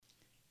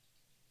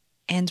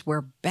And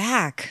we're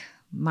back,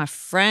 my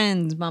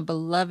friends, my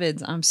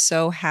beloveds. I'm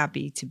so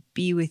happy to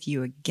be with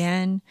you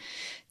again,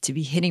 to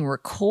be hitting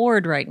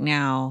record right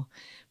now,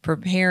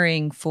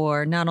 preparing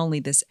for not only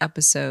this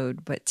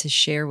episode, but to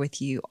share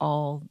with you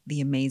all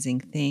the amazing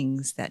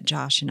things that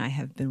Josh and I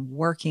have been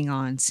working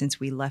on since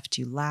we left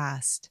you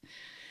last.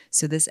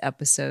 So this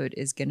episode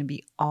is going to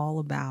be all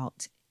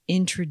about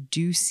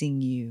introducing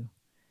you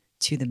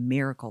to the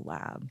Miracle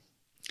Lab.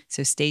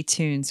 So stay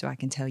tuned so I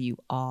can tell you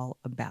all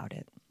about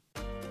it.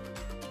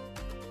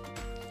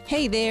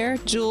 Hey there,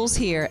 Jules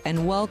here,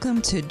 and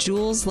welcome to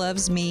Jules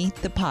Loves Me,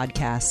 the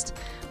podcast.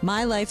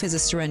 My life is a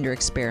surrender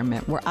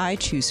experiment where I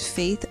choose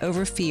faith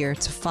over fear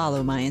to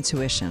follow my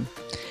intuition.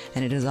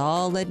 And it has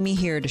all led me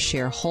here to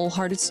share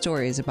wholehearted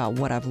stories about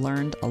what I've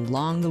learned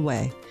along the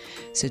way.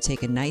 So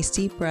take a nice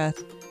deep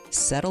breath,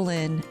 settle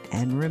in,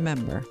 and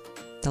remember,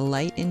 the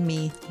light in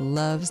me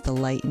loves the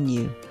light in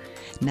you.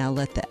 Now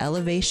let the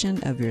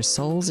elevation of your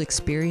soul's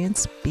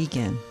experience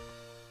begin.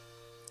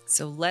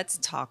 So let's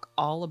talk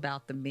all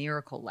about the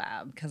Miracle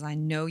Lab, because I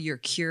know you're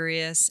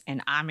curious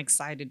and I'm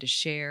excited to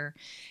share.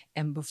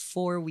 And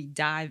before we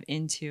dive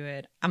into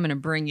it, I'm going to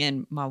bring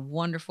in my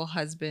wonderful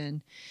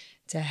husband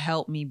to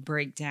help me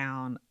break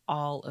down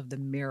all of the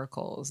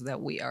miracles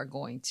that we are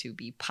going to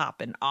be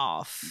popping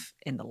off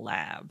in the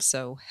lab.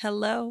 So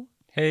hello.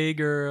 Hey,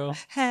 girl.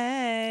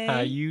 Hey. How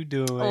you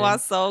doing? Oh, I'm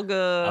so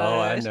good. Oh,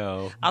 I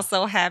know. I'm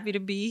so happy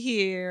to be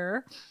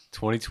here.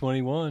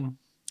 2021.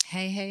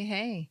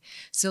 Hey.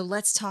 So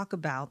let's talk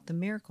about the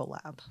Miracle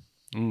Lab.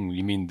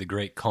 You mean the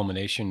great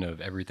culmination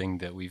of everything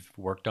that we've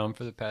worked on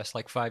for the past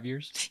 5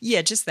 years?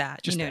 Yeah, just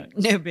that. Just that. that.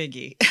 No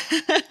biggie.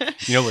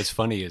 You know what's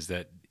funny is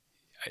that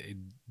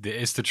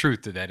it's the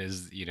truth that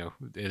is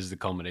the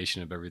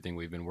culmination of everything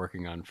we've been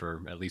working on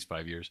for at least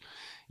 5 years,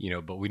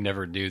 but we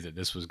never knew that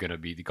this was going to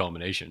be the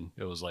culmination.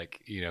 It was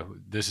like,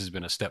 this has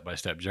been a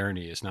step-by-step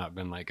journey. It's not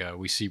been like,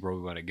 we see where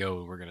we want to go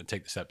and we're going to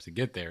take the steps to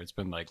get there. It's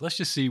been like, let's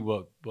just see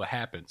what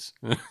happens.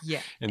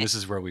 Yeah. And this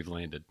is where we've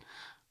landed.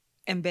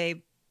 And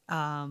babe,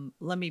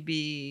 let me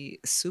be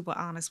super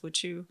honest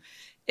with you.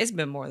 It's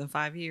been more than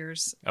 5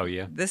 years. Oh,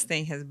 yeah. This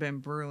thing has been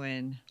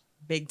brewing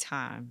big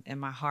time in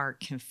my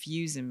heart,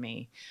 confusing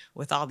me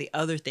with all the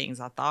other things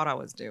I thought I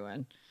was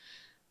doing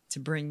to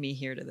bring me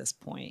here to this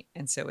point.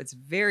 And so it's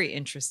very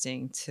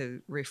interesting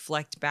to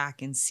reflect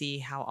back and see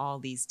how all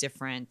these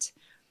different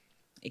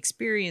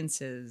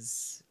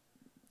experiences,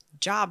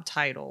 job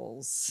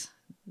titles,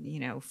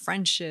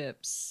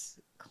 friendships,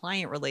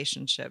 client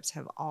relationships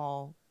have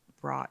all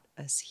brought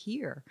us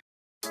here.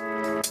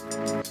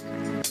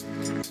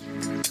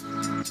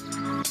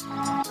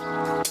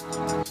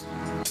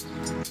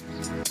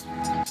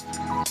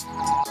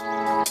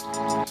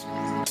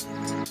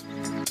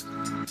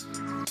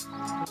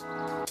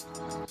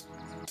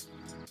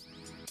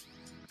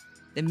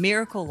 The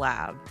Miracle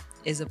Lab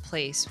is a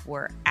place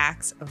where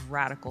acts of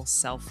radical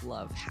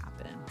self-love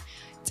happen.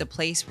 It's a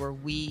place where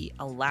we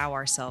allow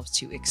ourselves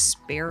to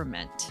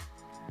experiment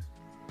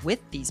with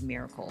these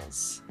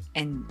miracles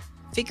and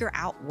figure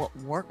out what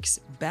works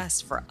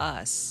best for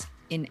us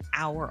in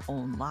our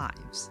own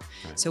lives.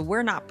 Right. So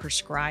we're not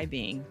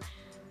prescribing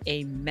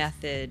a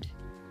method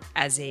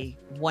as a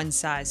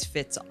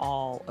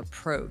one-size-fits-all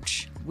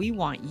approach. We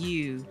want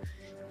you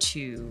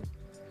to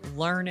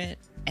learn it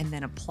and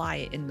then apply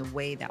it in the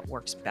way that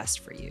works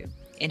best for you.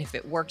 And if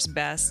it works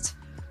best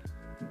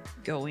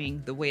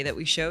going the way that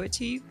we show it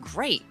to you,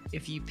 great.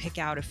 If you pick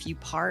out a few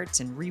parts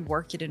and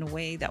rework it in a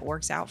way that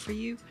works out for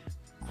you,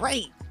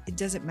 great. It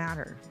doesn't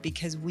matter,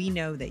 because we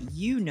know that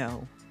you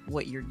know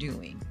what you're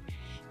doing.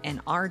 And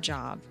our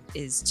job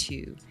is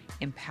to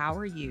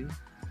empower you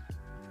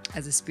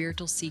as a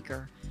spiritual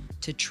seeker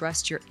to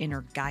trust your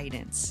inner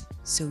guidance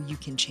so you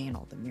can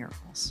channel the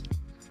miracles.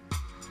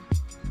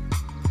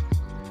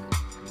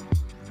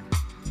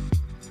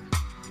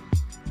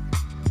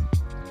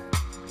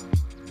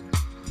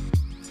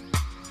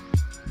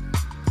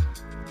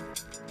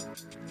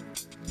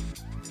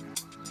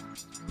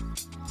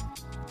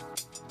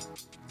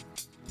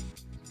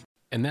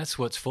 And that's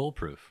what's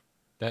foolproof,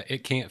 that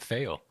it can't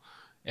fail.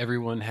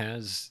 Everyone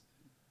has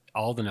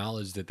all the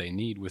knowledge that they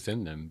need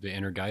within them. The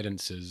inner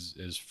guidance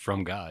is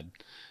from God.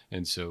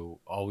 And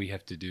so all we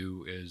have to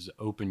do is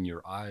open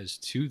your eyes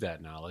to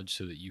that knowledge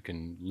so that you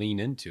can lean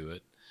into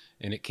it,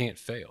 and it can't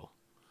fail.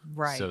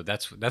 Right. So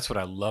that's what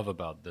I love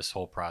about this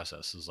whole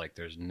process, is like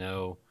there's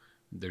no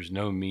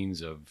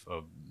means of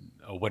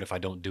what if I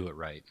don't do it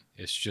right.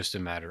 It's just a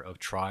matter of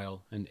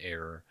trial and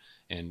error.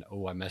 And,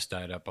 I messed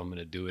that up. I'm going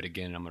to do it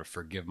again. And I'm going to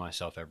forgive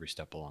myself every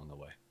step along the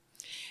way.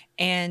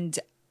 And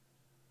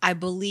I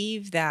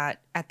believe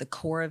that at the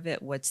core of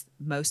it, what's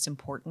most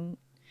important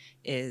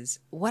is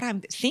what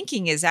I'm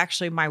thinking is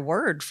actually my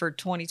word for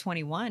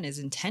 2021 is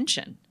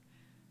intention.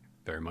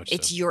 Very much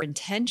It's your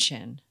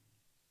intention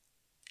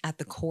at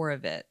the core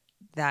of it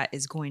that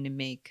is going to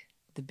make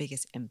the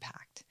biggest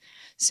impact.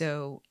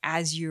 So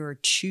as you're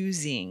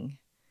choosing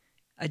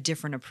a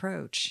different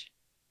approach,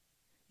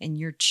 and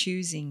you're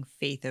choosing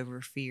faith over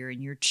fear,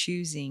 and you're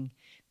choosing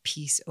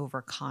peace over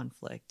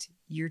conflict,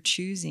 you're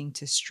choosing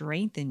to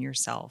strengthen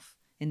yourself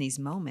in these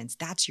moments,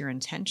 that's your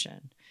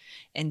intention.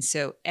 And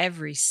so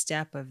every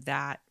step of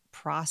that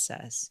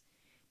process,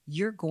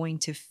 you're going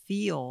to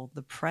feel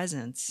the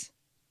presence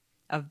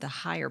of the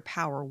higher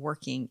power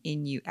working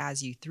in you,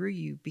 as you, through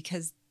you,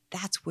 because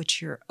that's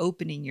what you're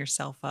opening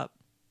yourself up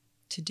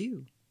to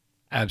do.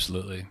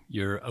 Absolutely.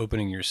 You're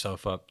opening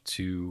yourself up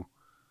to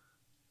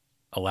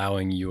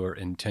allowing your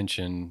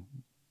intention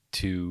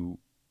to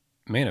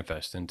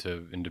manifest and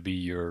to be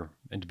your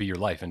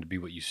life and to be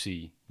what you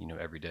see,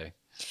 every day.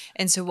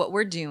 And so what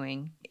we're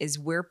doing is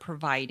we're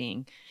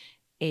providing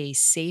a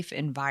safe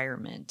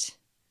environment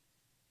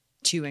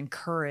to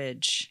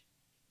encourage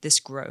this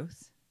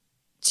growth,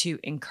 to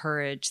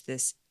encourage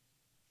this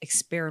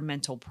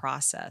experimental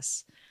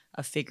process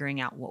of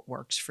figuring out what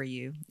works for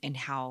you and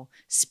how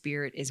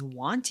spirit is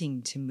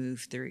wanting to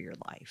move through your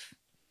life.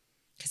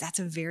 Because that's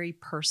a very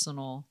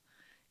personal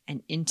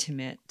and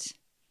intimate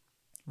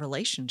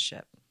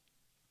relationship.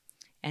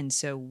 And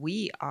so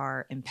we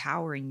are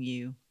empowering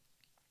you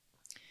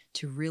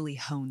to really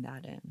hone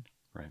that in.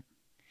 Right.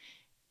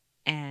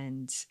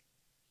 And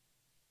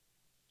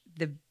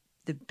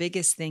the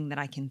biggest thing that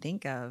I can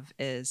think of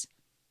is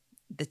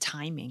the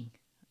timing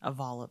of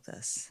all of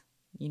this.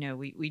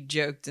 We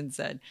joked and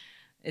said,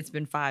 it's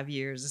been 5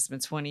 years, it's been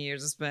 20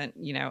 years, it's been,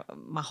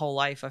 my whole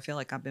life. I feel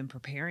like I've been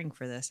preparing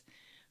for this.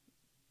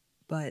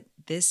 But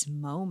this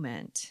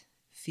moment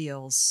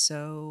feels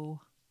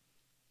so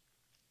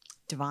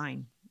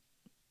divine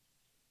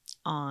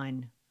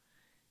on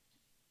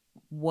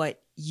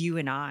what you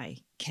and I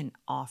can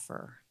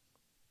offer.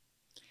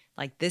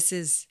 Like this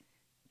is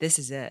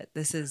it.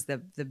 This is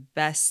the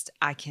best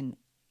I can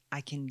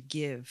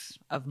give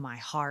of my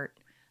heart,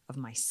 of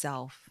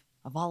myself,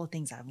 of all the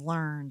things I've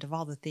learned, of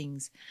all the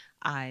things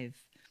I've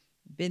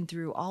been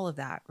through, all of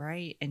that,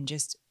 right? And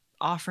just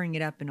offering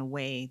it up in a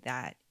way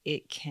that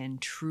it can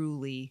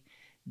truly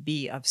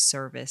be of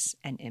service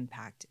and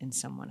impact in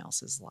someone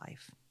else's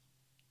life.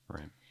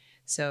 Right.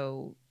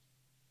 So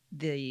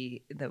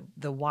the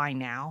why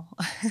now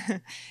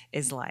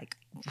is like,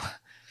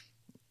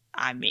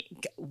 I mean,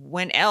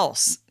 when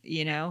else,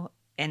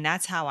 and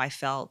that's how I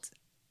felt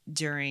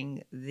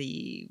during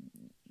the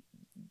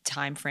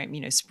time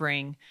frame,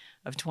 spring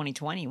of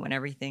 2020, when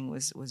everything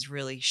was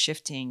really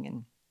shifting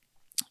and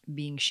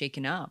being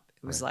shaken up.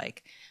 It was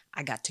like,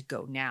 I got to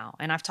go now.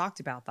 And I've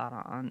talked about that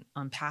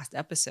on past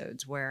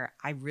episodes where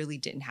I really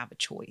didn't have a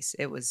choice.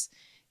 It was,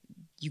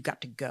 you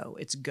got to go.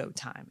 It's go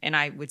time. And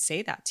I would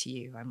say that to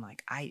you. I'm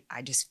like, I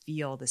just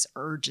feel this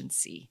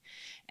urgency.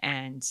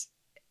 And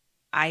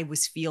I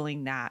was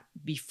feeling that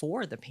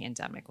before the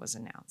pandemic was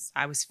announced.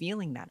 I was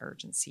feeling that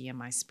urgency in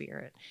my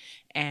spirit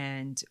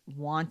and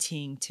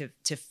wanting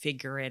to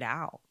figure it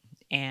out.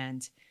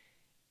 And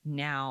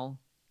now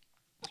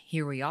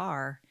here we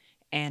are.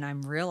 And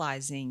I'm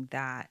realizing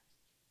that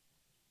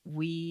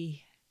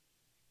we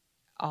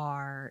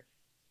are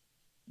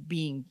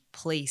being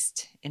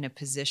placed in a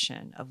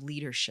position of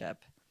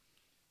leadership,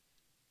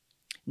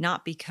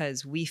 not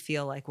because we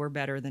feel like we're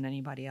better than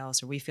anybody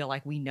else or we feel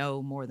like we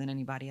know more than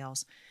anybody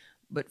else,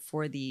 but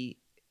for the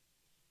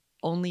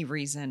only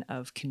reason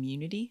of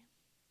community.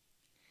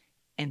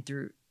 And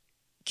through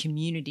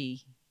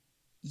community,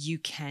 you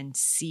can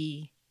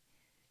see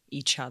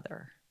each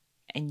other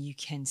and you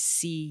can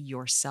see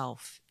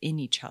yourself in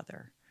each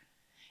other.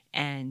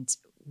 And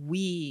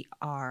we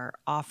are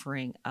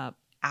offering up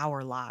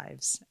our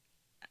lives.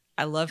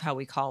 I love how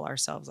we call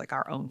ourselves like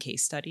our own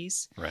case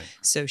studies. Right.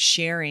 So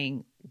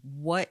sharing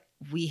what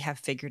we have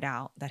figured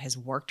out that has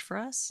worked for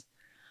us,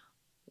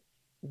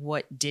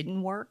 what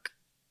didn't work,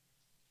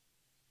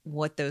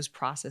 what those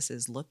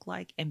processes look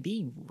like, and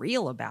being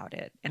real about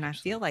it. And I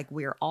feel like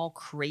we're all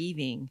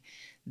craving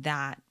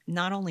that,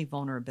 not only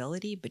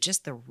vulnerability, but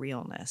just the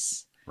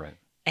realness. Right.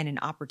 And an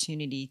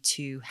opportunity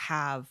to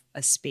have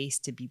a space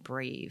to be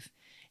brave.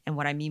 And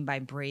what I mean by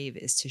brave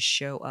is to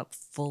show up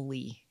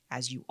fully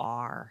as you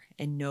are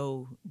and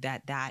know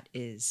that that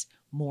is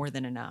more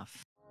than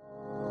enough.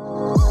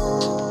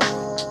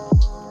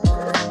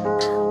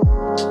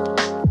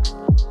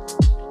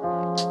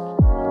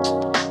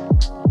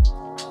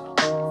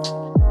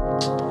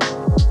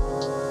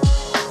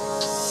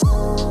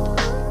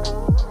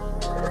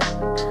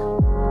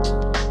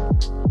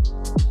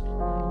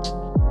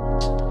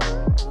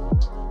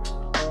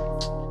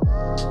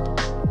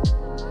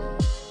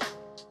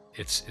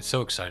 It's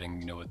so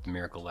exciting, with the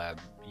Miracle Lab,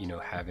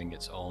 having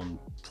its own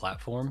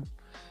platform,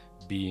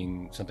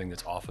 being something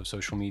that's off of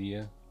social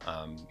media.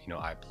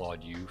 I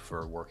applaud you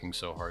for working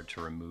so hard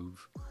to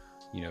remove,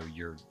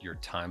 your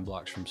time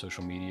blocks from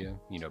social media,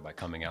 by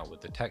coming out with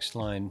the text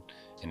line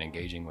and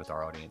engaging with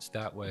our audience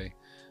that way.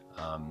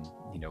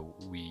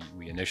 We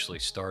initially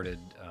started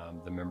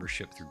the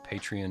membership through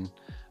Patreon,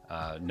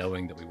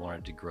 knowing that we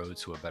wanted to grow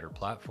to a better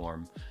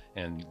platform,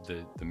 and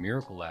the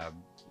Miracle Lab,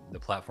 the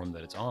platform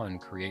that it's on,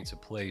 creates a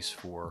place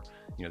for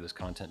this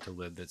content to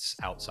live that's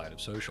outside of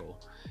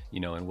social.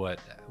 And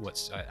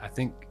what's I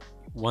think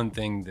one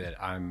thing that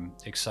I'm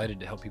excited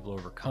to help people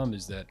overcome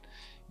is that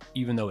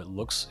even though it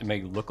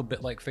may look a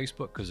bit like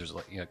Facebook because there's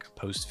like, a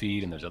post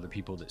feed and there's other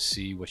people that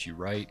see what you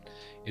write.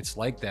 It's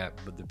like that,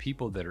 but the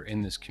people that are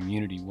in this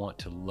community want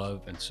to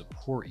love and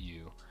support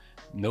you.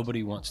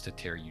 Nobody wants to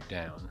tear you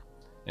down.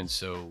 And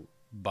so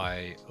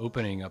by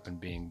opening up and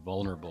being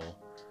vulnerable,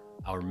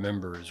 our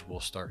members will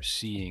start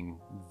seeing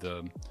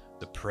the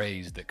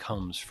praise that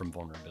comes from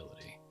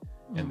vulnerability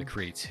and the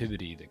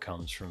creativity that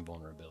comes from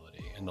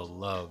vulnerability and the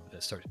love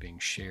that starts being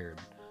shared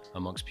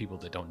amongst people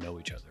that don't know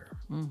each other.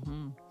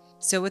 Mm-hmm.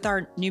 So with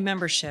our new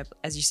membership,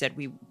 as you said,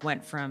 we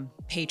went from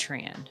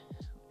Patreon,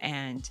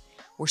 and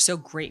we're so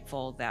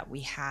grateful that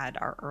we had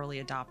our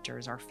early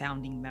adopters, our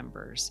founding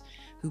members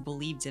who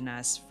believed in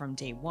us from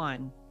day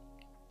one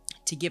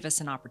to give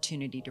us an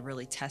opportunity to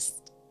really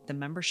test the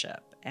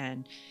membership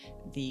and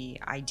the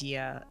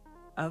idea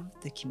of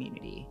the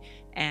community.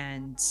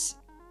 And,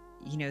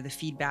 the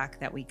feedback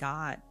that we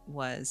got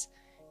was,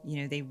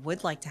 they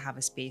would like to have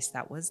a space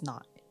that was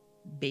not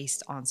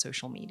based on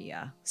social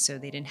media. So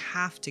they didn't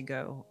have to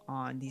go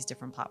on these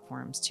different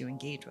platforms to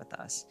engage with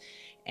us.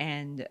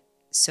 And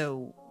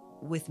so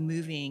with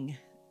moving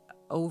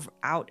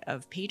out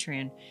of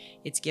Patreon,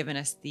 it's given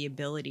us the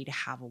ability to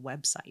have a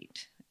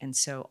website. And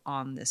so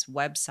on this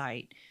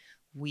website,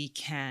 we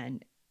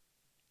can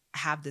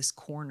have this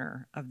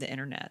corner of the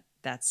internet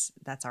that's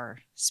our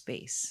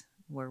space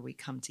where we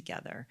come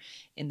together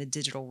in the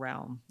digital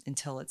realm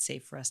until it's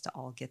safe for us to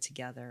all get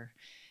together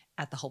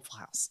at the Hopeful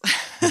House.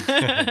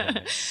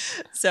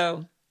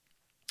 So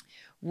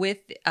with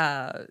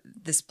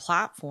this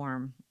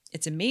platform,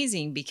 it's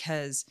amazing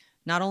because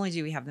not only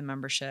do we have the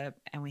membership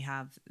and we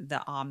have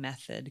the AW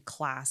Method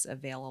class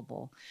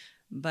available,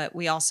 but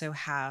we also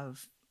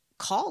have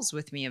calls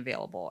with me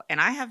available.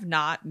 And I have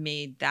not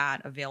made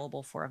that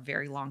available for a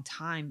very long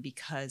time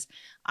because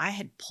I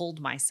had pulled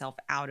myself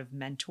out of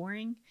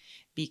mentoring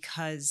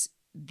because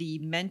the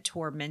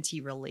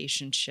mentor-mentee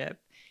relationship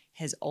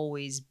has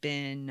always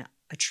been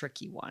a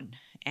tricky one.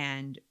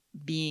 And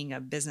being a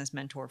business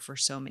mentor for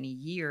so many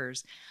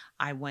years,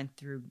 I went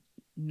through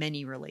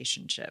many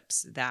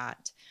relationships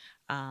that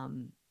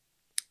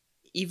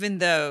even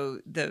though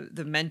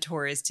the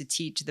mentor is to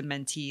teach the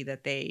mentee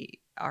that they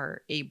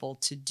are able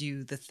to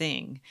do the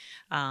thing,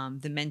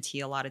 the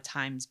mentee a lot of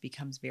times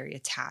becomes very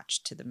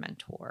attached to the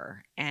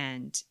mentor.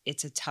 And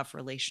it's a tough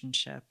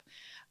relationship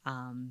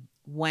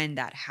when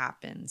that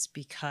happens,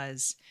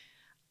 because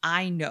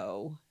I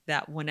know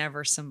that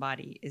whenever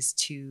somebody is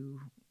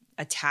too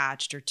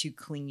attached or too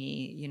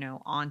clingy,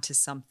 onto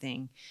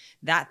something,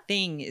 that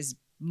thing is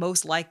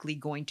most likely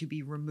going to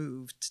be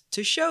removed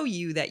to show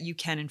you that you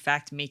can in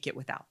fact make it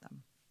without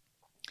them.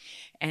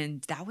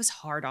 And that was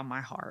hard on my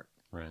heart.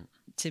 Right.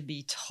 To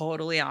be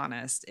totally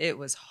honest, it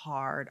was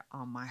hard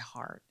on my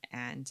heart.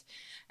 And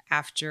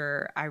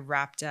after I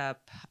wrapped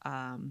up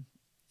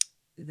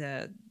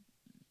the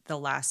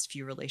last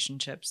few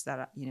relationships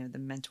that, the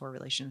mentor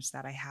relationships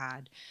that I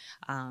had,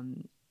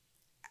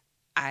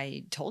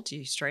 I told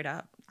you straight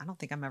up, I don't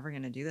think I'm ever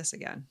going to do this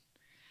again.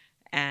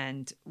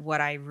 And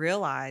what I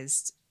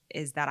realized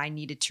is that I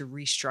needed to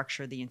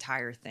restructure the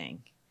entire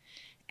thing.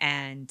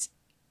 And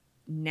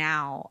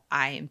now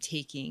I am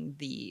taking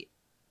the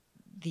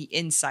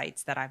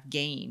insights that I've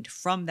gained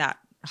from that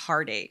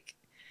heartache.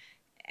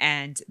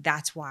 And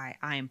that's why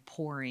I am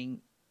pouring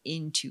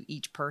into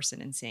each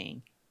person and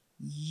saying,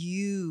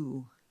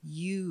 you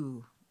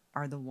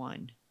are the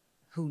one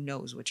who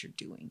knows what you're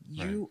doing.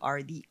 You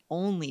are the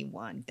only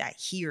one that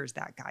hears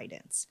that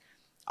guidance.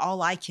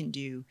 All I can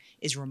do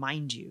is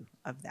remind you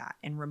of that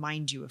and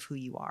remind you of who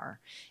you are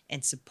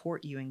and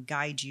support you and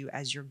guide you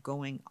as you're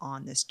going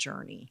on this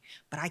journey.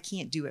 But I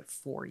can't do it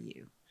for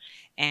you.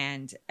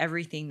 And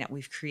everything that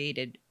we've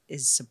created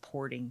is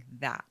supporting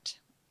that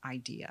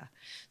idea.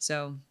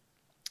 So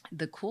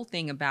the cool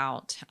thing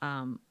about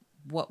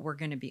what we're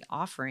going to be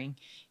offering,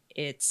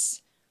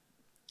 it's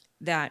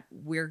that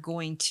we're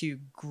going to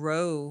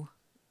grow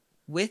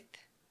with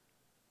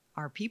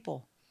our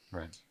people.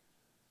 Right.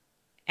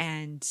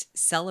 And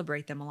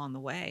celebrate them along the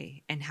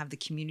way and have the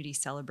community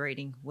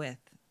celebrating with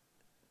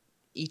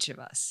each of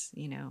us,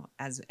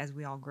 as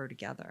we all grow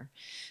together.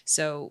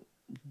 So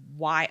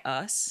why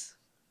us?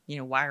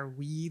 Why are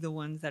we the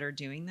ones that are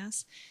doing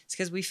this? It's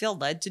because we feel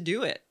led to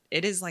do it.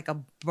 It is like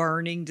a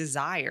burning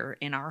desire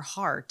in our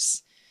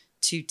hearts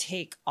to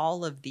take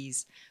all of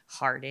these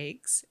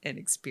heartaches and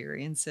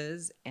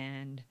experiences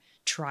and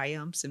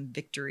triumphs and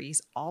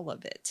victories, all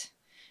of it.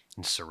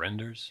 And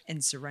surrenders.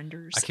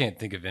 I can't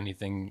think of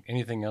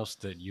anything else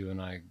that you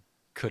and I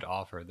could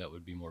offer that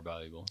would be more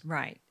valuable.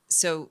 Right.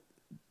 So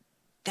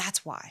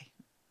that's why,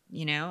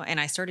 and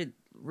I started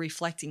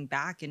reflecting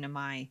back into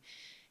my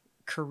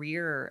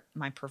career,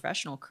 my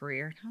professional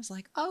career. And I was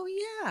like, oh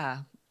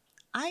yeah,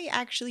 I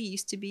actually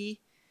used to be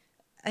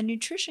a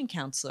nutrition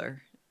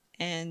counselor,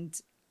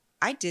 and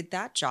I did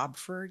that job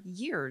for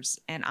years.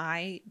 And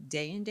I,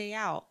 day in, day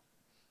out,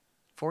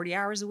 40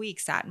 hours a week,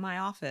 sat in my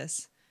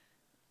office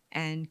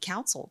and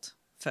counseled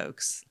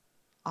folks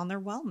on their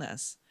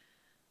wellness.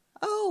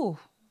 Oh,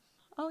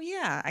 oh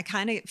yeah, I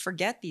kind of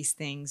forget these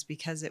things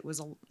because it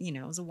was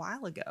it was a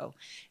while ago.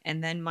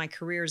 And then my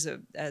career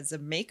as a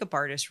makeup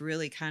artist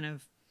really kind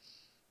of,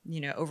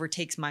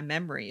 overtakes my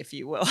memory, if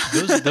you will.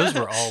 Those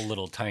were all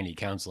little tiny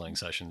counseling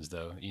sessions,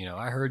 though.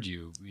 I heard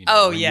you.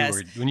 Oh, When you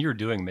yes. were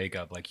doing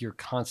makeup, like you're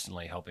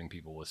constantly helping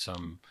people with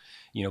some.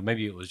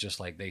 Maybe it was just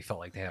like they felt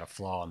like they had a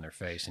flaw on their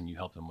face, and you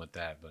helped them with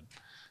that. But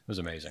it was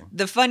amazing.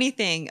 The funny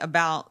thing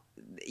about,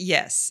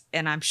 yes,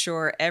 and I'm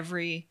sure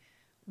every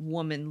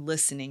woman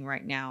listening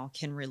right now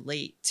can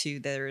relate to,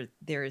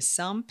 there is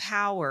some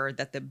power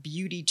that the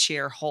beauty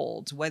chair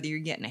holds, whether you're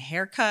getting a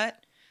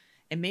haircut,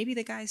 and maybe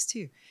the guys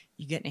too.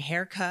 You're getting a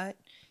haircut,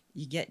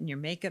 you're getting your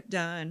makeup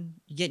done,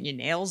 you're getting your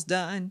nails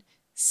done.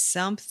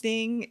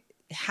 Something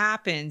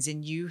happens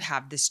and you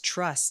have this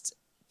trust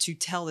to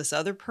tell this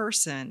other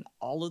person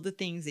all of the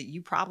things that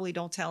you probably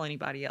don't tell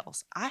anybody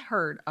else. I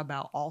heard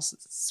about all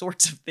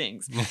sorts of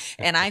things,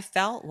 and I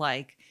felt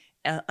like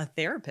a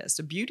therapist,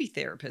 a beauty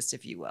therapist,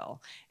 if you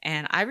will.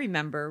 And I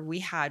remember we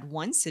had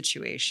one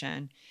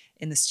situation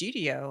in the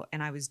studio,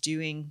 and I was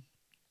doing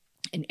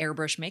an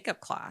airbrush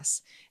makeup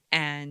class,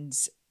 and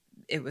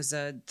it was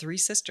three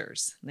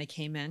sisters. They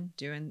came in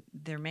doing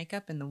their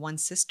makeup, and the one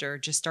sister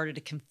just started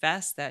to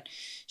confess that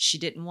she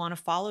didn't want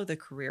to follow the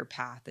career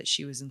path that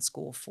she was in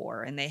school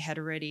for. And they had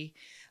already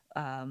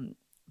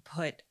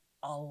put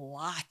a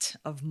lot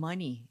of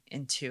money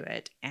into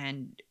it,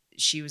 and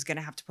she was going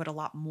to have to put a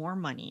lot more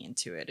money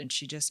into it. And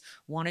she just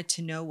wanted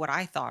to know what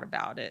I thought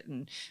about it.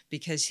 And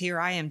because here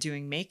I am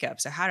doing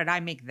makeup. So how did I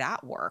make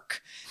that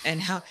work?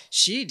 And how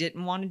she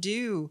didn't want to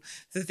do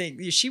the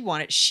thing she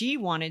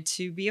wanted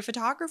to be a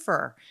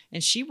photographer,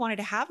 and she wanted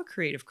to have a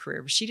creative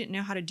career, but she didn't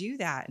know how to do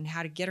that and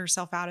how to get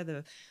herself out of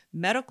the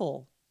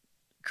medical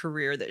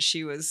career that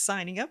she was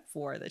signing up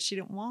for that she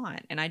didn't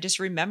want. And I just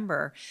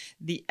remember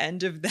the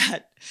end of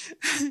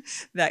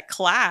that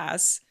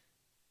class,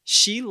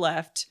 she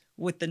left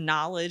with the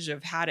knowledge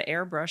of how to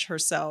airbrush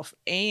herself,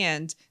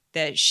 and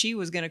that she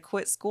was going to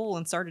quit school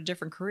and start a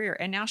different career.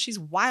 And now she's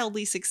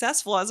wildly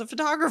successful as a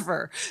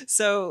photographer.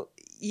 So,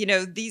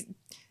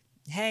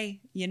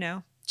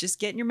 just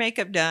getting your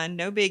makeup done.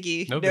 No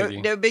biggie.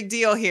 No big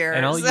deal here.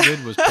 And all you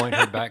did was point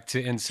her back to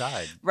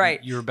inside.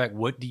 Right. You were back.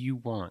 What do you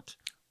want?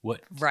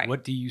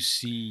 What do you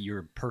see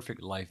your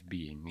perfect life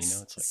being?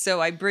 It's like. So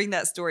I bring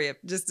that story up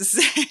just to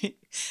say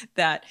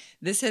that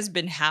this has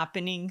been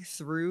happening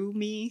through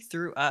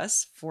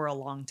us for a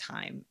long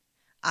time.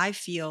 I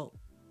feel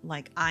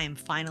like I am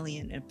finally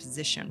in a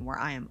position where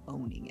I am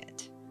owning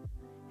it,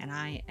 and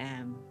I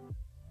am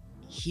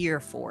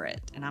here for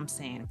it. And I'm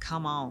saying,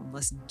 come on,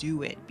 let's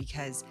do it,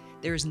 because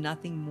there's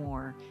nothing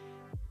more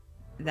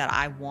that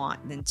I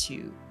want than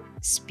to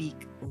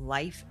speak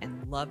life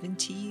and love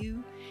into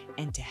you,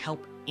 and to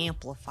help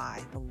amplify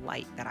the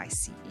light that I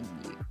see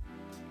in you.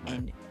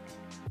 And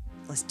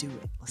let's do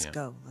it. Let's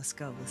go.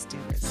 Let's do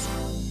this.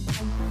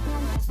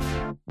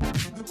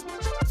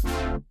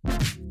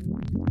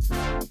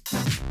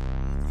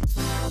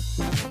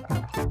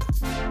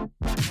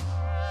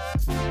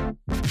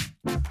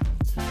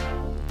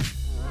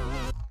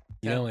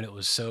 And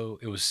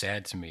it was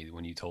sad to me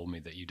when you told me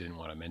that you didn't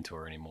want to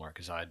mentor anymore,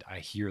 because I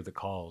hear the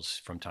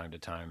calls from time to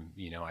time.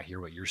 I hear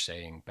what you're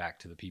saying back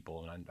to the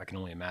people, and I can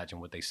only imagine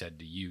what they said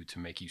to you to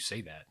make you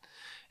say that.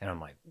 And I'm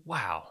like,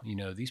 wow,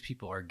 these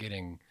people are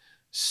getting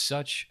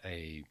such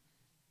a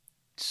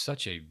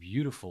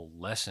beautiful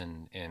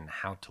lesson in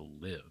how to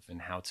live,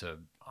 and how to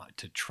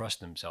trust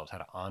themselves, how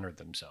to honor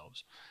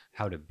themselves,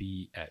 how to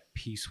be at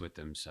peace with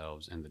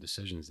themselves and the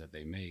decisions that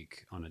they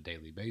make on a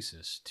daily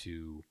basis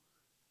to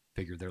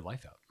figure their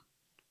life out.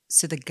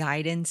 So the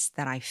guidance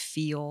that I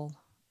feel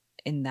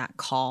in that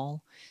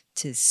call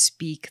to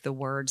speak the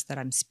words that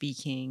I'm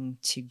speaking,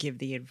 to give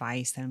the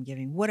advice that I'm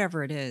giving,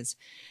 whatever it is,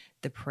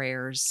 the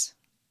prayers,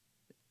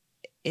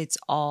 it's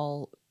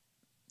all,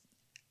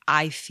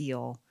 I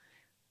feel,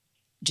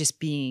 just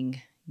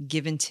being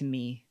given to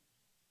me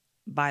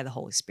by the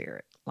Holy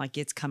Spirit, like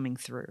it's coming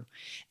through.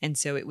 And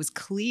so it was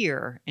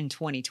clear in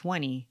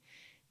 2020,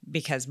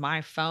 because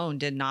my phone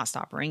did not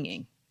stop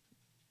ringing.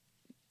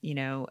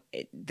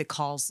 The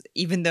calls,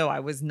 even though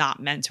I was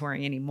not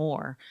mentoring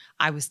anymore,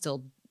 I was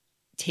still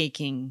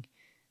taking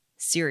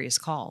serious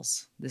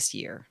calls this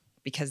year,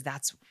 because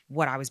that's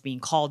what I was being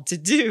called to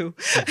do.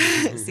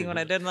 See what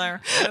I did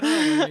there?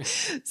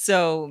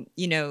 So,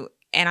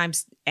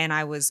 and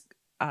I was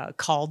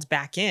called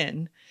back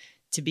in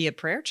to be a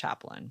prayer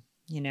chaplain,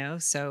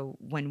 So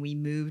when we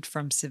moved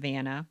from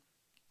Savannah,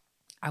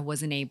 I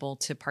wasn't able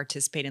to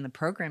participate in the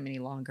program any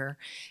longer.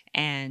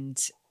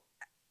 And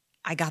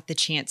I got the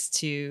chance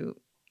to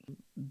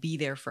be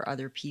there for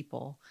other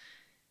people,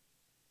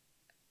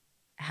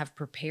 have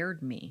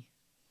prepared me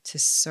to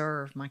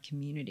serve my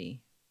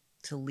community,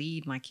 to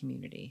lead my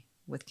community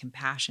with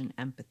compassion,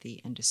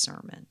 empathy, and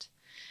discernment.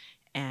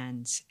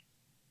 And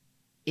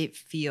it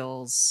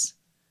feels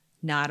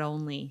not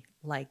only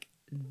like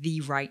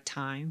the right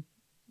time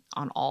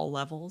on all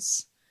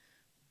levels,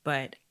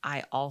 but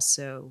I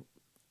also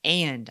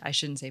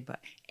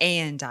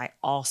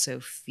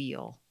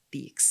feel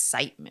the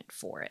excitement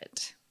for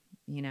it.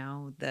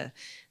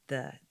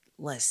 the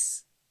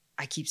let's,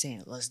 I keep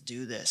saying, let's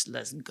do this,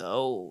 let's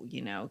go,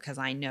 because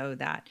I know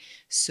that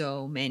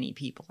so many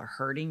people are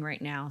hurting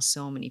right now.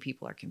 So many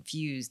people are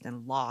confused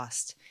and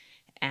lost.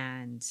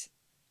 And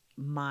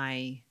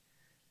my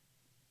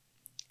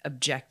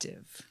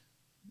objective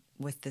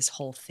with this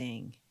whole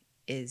thing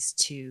is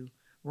to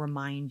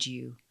remind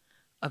you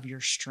of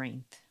your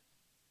strength,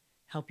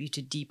 help you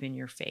to deepen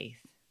your faith,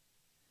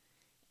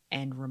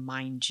 and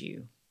remind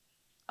you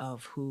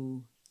of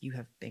who you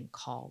have been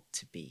called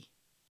to be.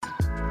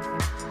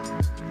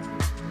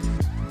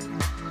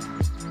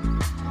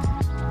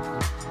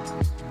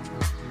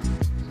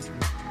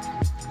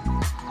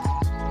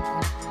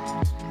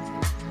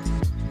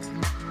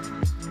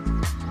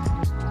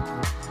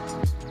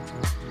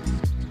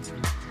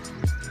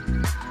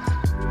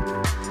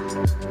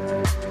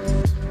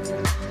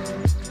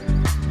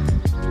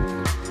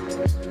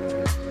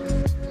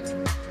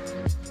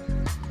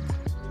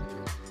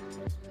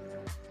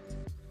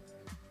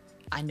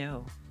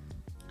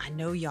 I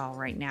know y'all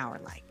right now are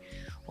like,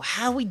 well,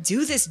 how we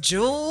do this,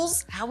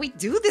 Jules? How we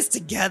do this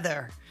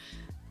together?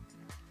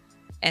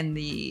 And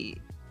the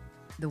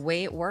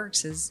way it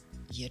works is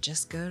you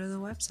just go to the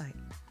website.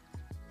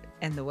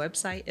 And the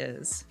website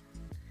is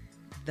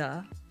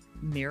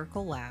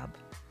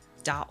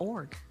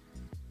themiraclelab.org.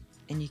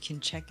 And you can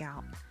check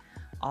out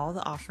all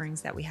the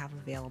offerings that we have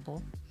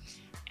available.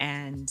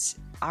 And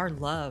our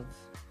love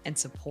and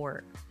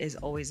support is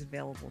always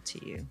available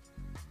to you.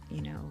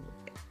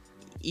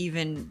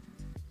 Even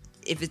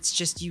if it's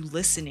just you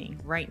listening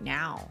right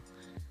now,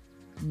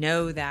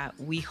 know that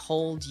we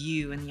hold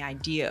you and the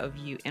idea of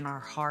you in our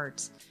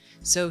hearts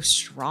so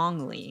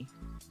strongly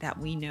that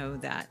we know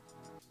that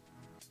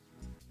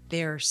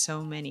there are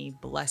so many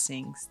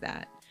blessings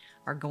that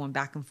are going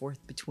back and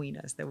forth between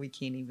us that we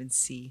can't even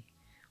see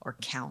or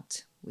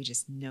count. We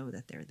just know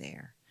that they're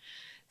there.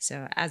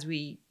 So as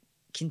we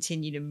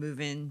continue to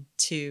move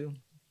into,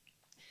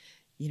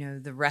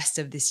 the rest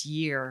of this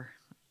year,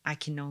 I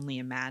can only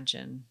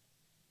imagine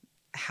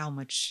how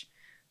much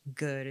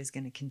good is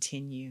going to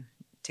continue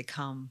to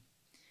come.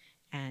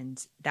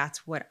 And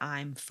that's what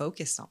I'm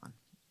focused on.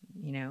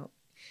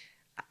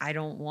 I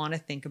don't want to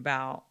think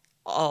about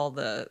all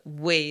the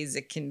ways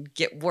it can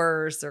get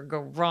worse or go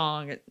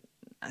wrong.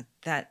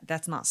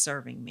 That's not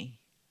serving me.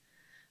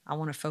 I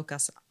want to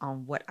focus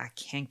on what I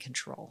can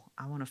control.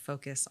 I want to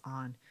focus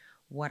on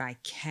what I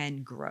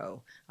can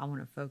grow. I want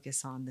to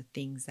focus on the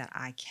things that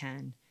I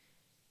can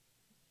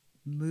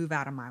move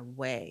out of my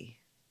way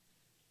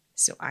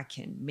so I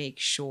can make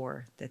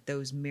sure that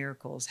those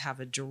miracles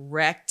have a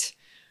direct,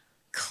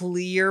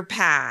 clear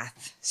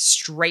path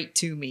straight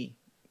to me.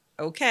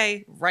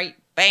 Okay, right,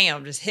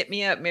 bam, just hit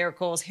me up,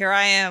 miracles. Here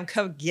I am,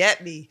 come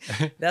get me.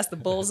 That's the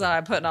bullseye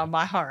I'm putting on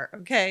my heart,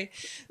 okay?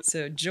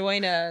 So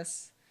join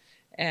us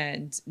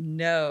and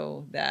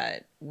know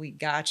that we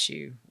got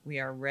you. We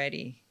are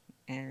ready,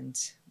 and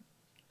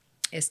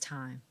it's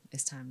time.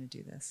 It's time to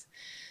do this.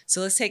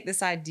 So let's take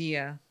this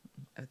idea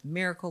of the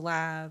Miracle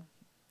Lab,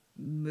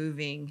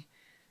 moving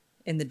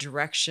in the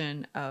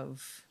direction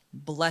of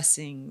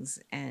blessings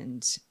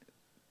and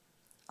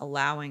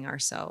allowing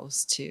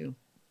ourselves to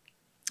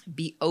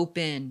be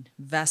open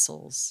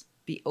vessels,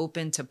 be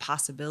open to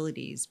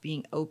possibilities,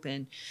 being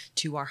open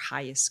to our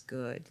highest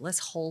good. Let's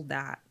hold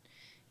that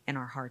in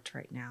our hearts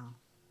right now.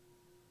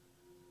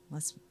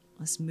 Let's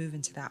move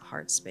into that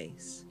heart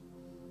space.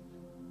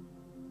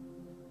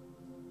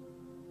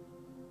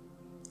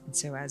 And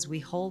so as we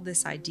hold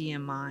this idea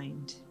in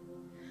mind,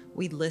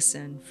 we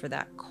listen for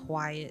that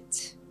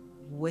quiet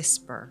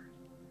whisper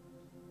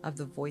of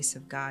the voice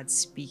of God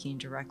speaking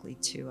directly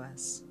to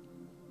us,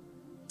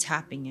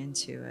 tapping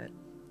into it,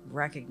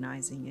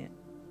 recognizing it,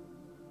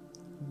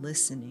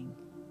 listening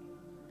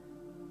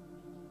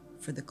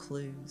for the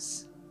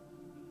clues,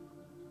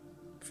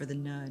 for the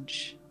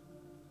nudge,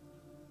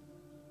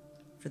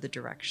 for the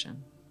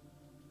direction.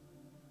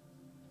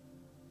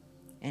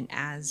 And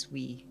as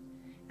we,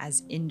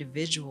 as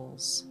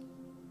individuals,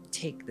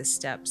 take the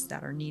steps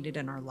that are needed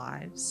in our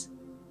lives,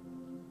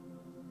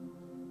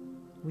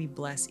 we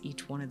bless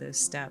each one of those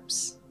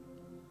steps,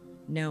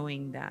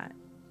 knowing that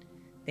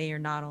they are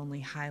not only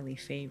highly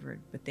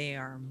favored, but they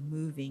are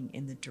moving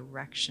in the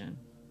direction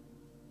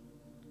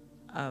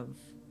of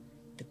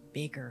the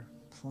bigger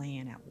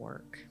plan at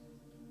work.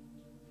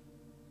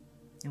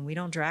 And we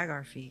don't drag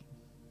our feet.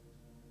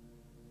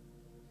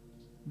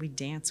 We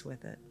dance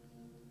with it.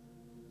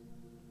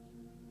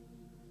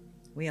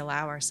 We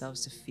allow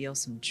ourselves to feel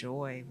some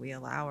joy. We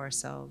allow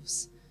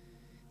ourselves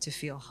to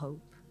feel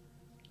hope.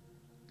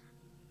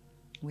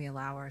 We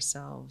allow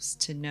ourselves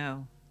to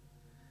know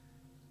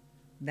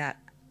that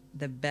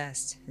the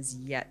best has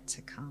yet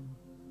to come.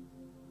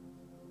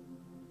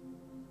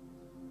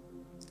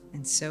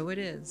 And so it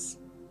is.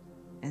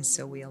 And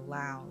so we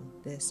allow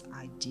this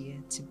idea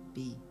to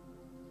be.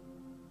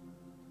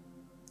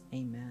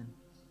 Amen.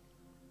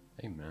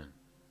 Amen.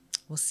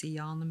 We'll see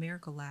y'all in the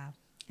Miracle Lab.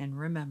 And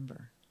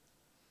remember,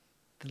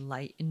 the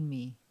light in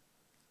me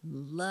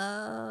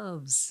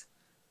loves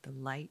the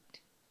light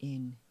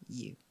in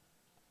you.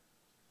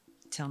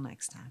 Till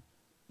next time.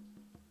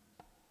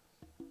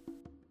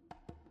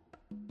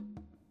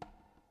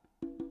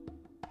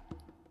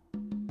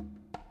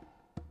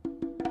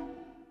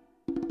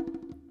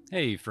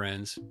 Hey,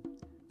 friends.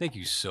 Thank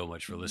you so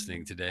much for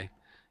listening today.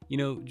 You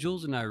know,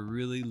 Jules and I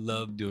really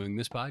love doing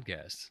this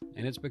podcast,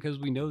 and it's because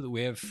we know that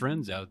we have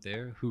friends out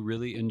there who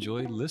really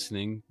enjoy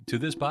listening to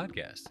this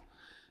podcast.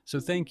 So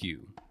thank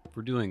you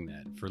for doing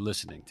that, for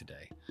listening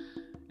today.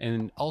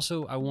 And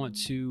also, I want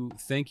to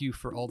thank you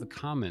for all the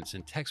comments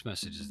and text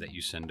messages that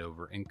you send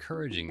over,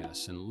 encouraging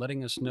us and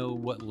letting us know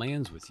what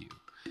lands with you.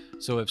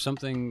 So if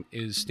something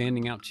is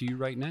standing out to you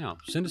right now,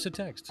 send us a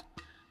text.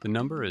 The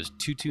number is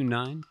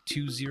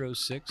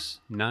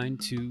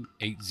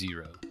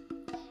 229-206-9280.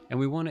 And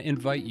we want to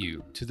invite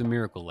you to the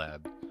Miracle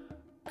Lab.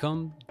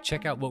 Come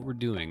check out what we're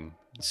doing.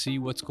 See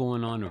what's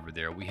going on over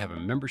there. We have a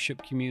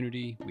membership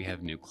community. We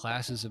have new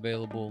classes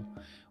available.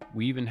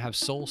 We even have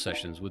soul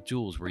sessions with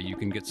Jules where you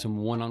can get some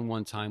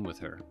one-on-one time with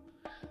her.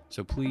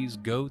 So please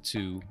go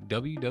to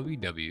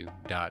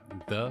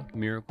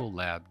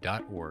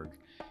www.themiraclelab.org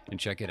and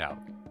check it out.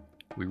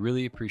 We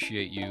really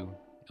appreciate you,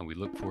 and we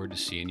look forward to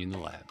seeing you in the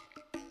lab.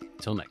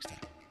 Till next time.